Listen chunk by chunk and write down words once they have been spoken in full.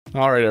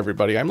All right,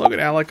 everybody. I'm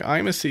Logan Alec.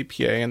 I'm a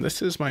CPA, and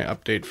this is my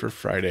update for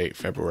Friday,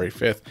 February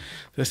 5th.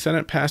 The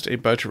Senate passed a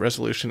budget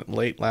resolution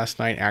late last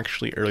night,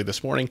 actually early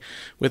this morning,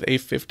 with a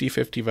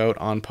 50-50 vote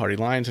on party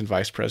lines and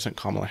Vice President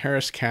Kamala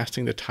Harris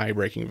casting the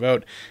tie-breaking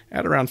vote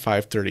at around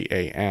 5:30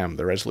 a.m.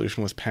 The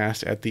resolution was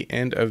passed at the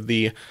end of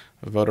the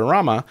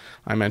vote-a-rama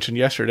I mentioned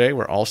yesterday,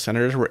 where all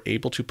senators were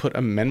able to put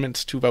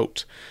amendments to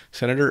vote.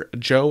 Senator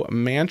Joe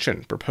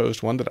Manchin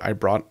proposed one that I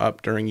brought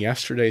up during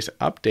yesterday's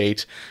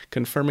update,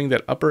 confirming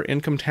that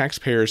upper-income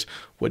taxpayers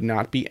would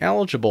not be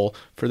eligible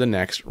for the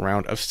next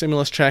round of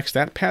stimulus checks.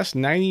 That passed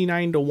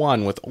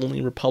 99-1, with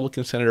only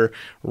Republican Senator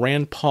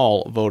Rand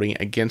Paul voting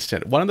against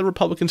it. One of the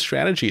Republican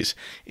strategies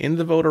in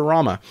the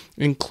vote-a-rama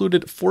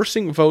included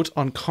forcing votes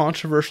on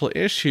controversial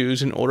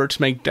issues in order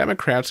to make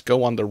Democrats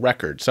go on the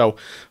record. So,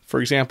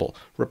 for example,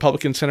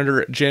 Republican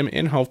Senator Jim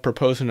Inhofe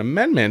proposed an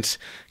amendment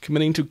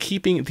committing to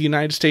keeping the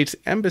United States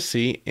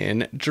Embassy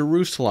in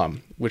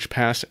Jerusalem, which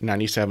passed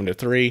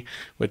 97-3,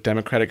 with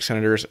Democratic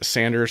Senators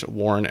Sanders,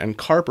 Warren, and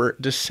Carper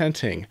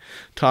dissenting.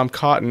 Tom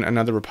Cotton,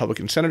 another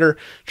Republican senator,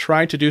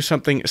 tried to do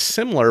something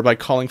similar by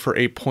calling for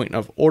a point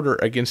of order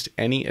against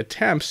any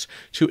attempts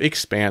to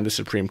expand the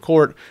Supreme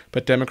Court,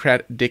 but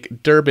Democrat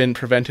Dick Durbin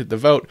prevented the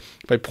vote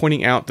by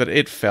pointing out that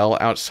it fell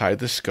outside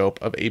the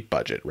scope of a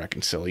budget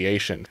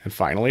reconciliation. And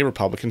finally,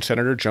 Republican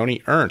Senator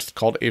Joni Ernst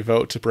called a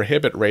vote to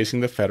prohibit raising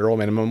the federal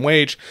minimum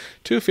wage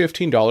to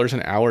 $15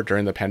 an hour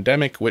during the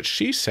pandemic, which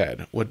she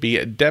said would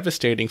be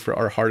devastating for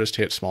our hardest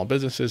hit small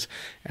businesses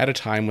at a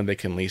time when they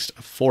can least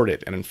afford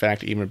it. And in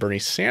fact, even Bernie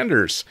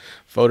Sanders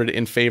voted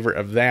in favor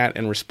of that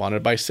and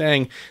responded by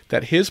saying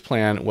that his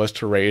plan was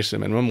to raise the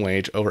minimum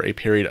wage over a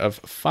period of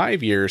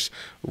 5 years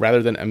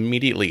rather than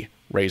immediately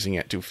raising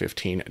it to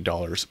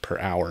 $15 per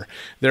hour.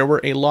 There were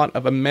a lot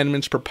of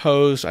amendments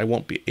proposed. I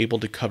won't be able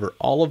to cover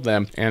all of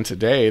them. And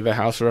today, the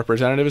House of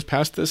Representatives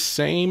passed the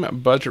same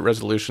budget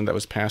resolution that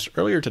was passed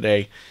earlier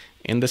today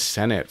in the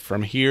Senate.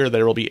 From here,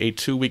 there will be a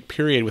 2-week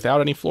period without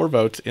any floor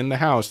votes in the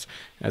House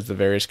as the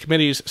various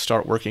committees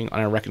start working on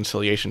a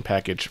reconciliation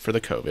package for the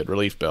COVID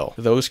relief bill.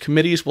 Those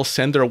committees will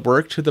send their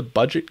work to the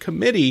Budget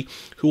Committee,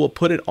 who will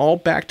put it all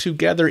back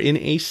together in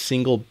a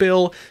single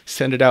bill,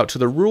 send it out to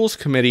the Rules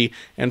Committee,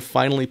 and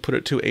finally put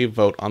it to a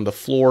vote on the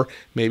floor,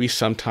 maybe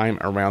sometime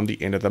around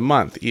the end of the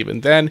month. Even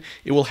then,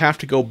 it will have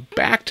to go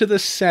back to the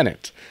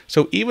Senate.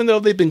 So even though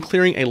they've been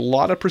clearing a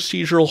lot of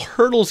procedural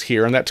hurdles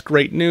here, and that's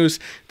great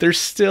news, there's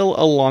still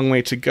a long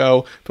way to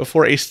go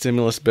before a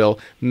stimulus bill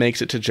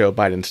makes it to Joe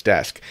Biden's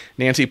desk.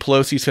 Nancy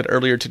Pelosi said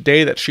earlier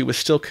today that she was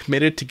still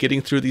committed to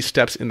getting through these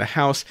steps in the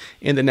House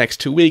in the next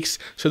 2 weeks,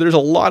 so there's a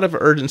lot of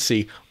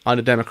urgency on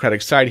the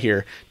Democratic side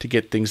here to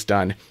get things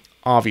done.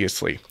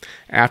 Obviously,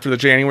 after the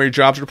January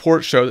jobs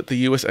report showed that the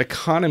U.S.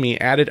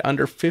 economy added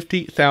under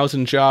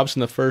 50,000 jobs in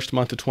the first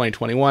month of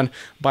 2021,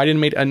 Biden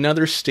made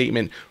another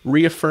statement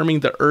reaffirming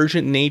the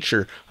urgent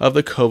nature of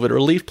the COVID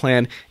relief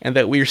plan and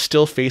that we are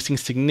still facing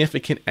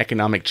significant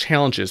economic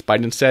challenges.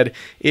 Biden said,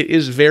 "It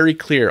is very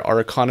clear our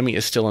economy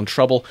is still in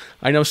trouble.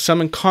 I know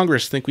some in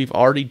Congress think we've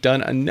already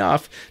done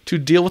enough to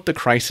deal with the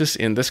crisis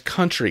in this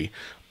country.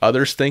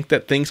 Others think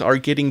that things are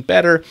getting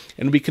better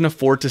and we can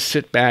afford to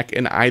sit back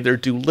and either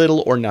do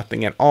little or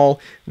nothing at all.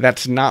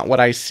 That's not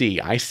what I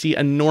see. I see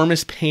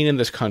enormous pain in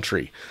this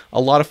country. A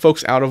lot of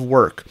folks out of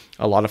work,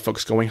 a lot of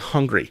folks going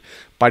hungry."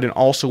 Biden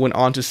also went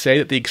on to say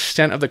that the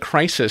extent of the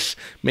crisis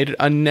made it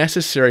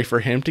unnecessary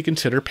for him to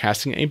consider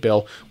passing a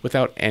bill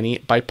without any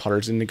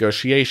bipartisan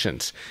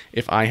negotiations.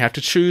 "If I have to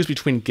choose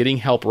between getting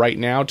help right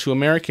now to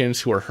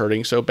Americans who are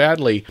hurting so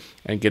badly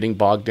and getting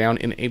bogged down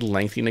in a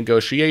lengthy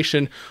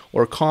negotiation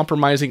or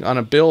compromising on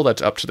a bill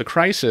that's up to the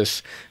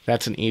crisis,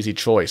 that's an easy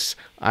choice.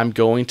 I'm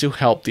going to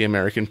help the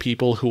American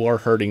people who are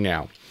hurting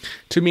now."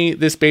 To me,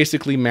 this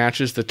basically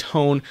matches the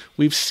tone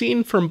we've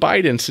seen from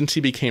Biden since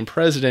he became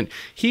president.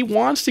 He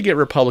wants to get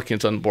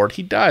Republicans on board.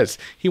 He does.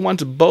 He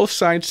wants both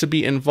sides to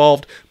be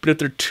involved, but if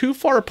they're too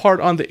far apart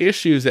on the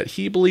issues that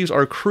he believes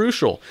are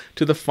crucial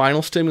to the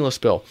final stimulus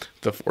bill,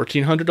 the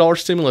 $1,400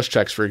 stimulus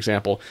checks, for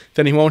example,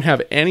 then he won't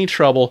have any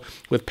trouble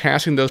with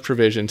passing those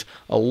provisions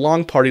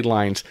along party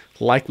lines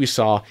like we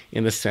saw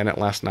in the Senate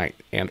last night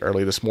and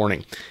early this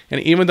morning. And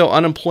even though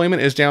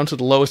unemployment is down to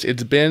the lowest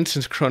it's been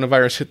since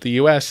coronavirus hit the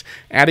U.S.,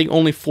 adding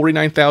only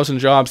 49,000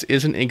 jobs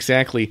isn't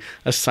exactly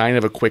a sign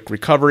of a quick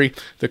recovery.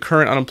 The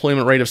current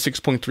unemployment rate of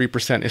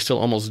 6.3% is still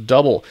almost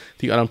double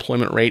the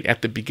unemployment rate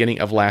at the beginning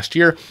of last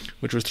year,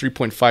 which was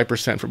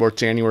 3.5% for both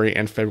January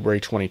and February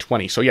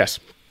 2020. So yes,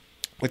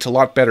 it's a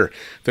lot better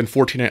than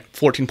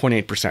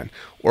 14.8%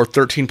 or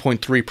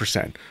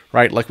 13.3%,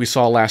 right? Like we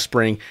saw last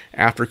spring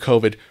after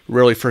COVID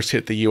really first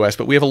hit the U.S.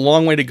 But we have a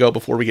long way to go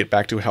before we get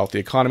back to a healthy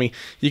economy.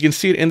 You can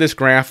see it in this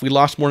graph. We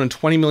lost more than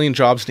 20 million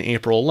jobs in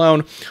April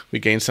alone. We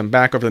gained some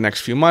back over the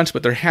next few months,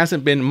 but there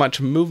hasn't been much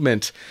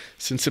movement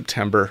since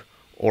September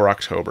or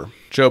October.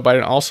 Joe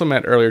Biden also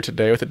met earlier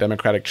today with the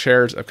Democratic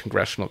chairs of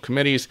congressional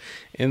committees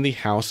in the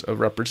House of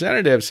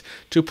Representatives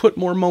to put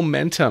more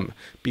momentum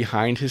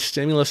behind his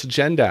stimulus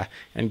agenda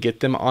and get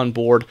them on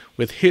board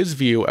with his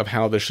view of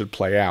how this should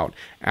play out.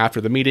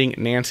 After the meeting,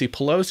 Nancy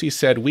Pelosi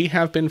said, "We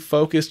have been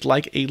focused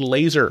like a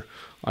laser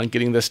on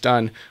getting this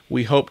done.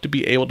 We hope to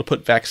be able to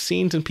put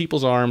vaccines in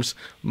people's arms,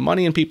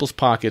 money in people's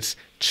pockets,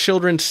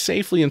 children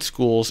safely in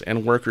schools,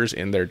 and workers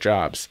in their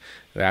jobs.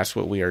 That's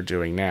what we are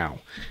doing now."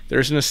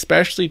 There's an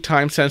especially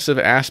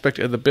time-sensitive aspect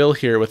of the bill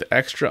here with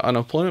extra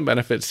unemployment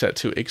benefits set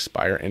to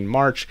expire in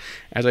March.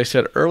 As I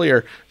said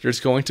earlier,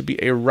 there's going to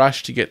be a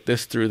rush to get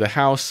this through the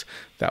House.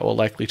 That will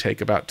likely take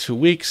about 2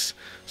 weeks.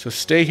 So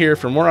stay here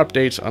for more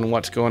updates on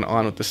what's going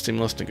on with the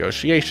stimulus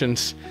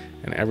negotiations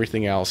and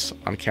everything else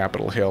on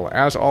Capitol Hill.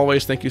 As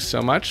always, thank you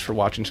so much for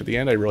watching to the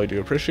end. I really do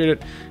appreciate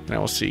it, and I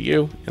will see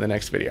you in the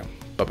next video.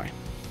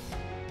 Bye-bye.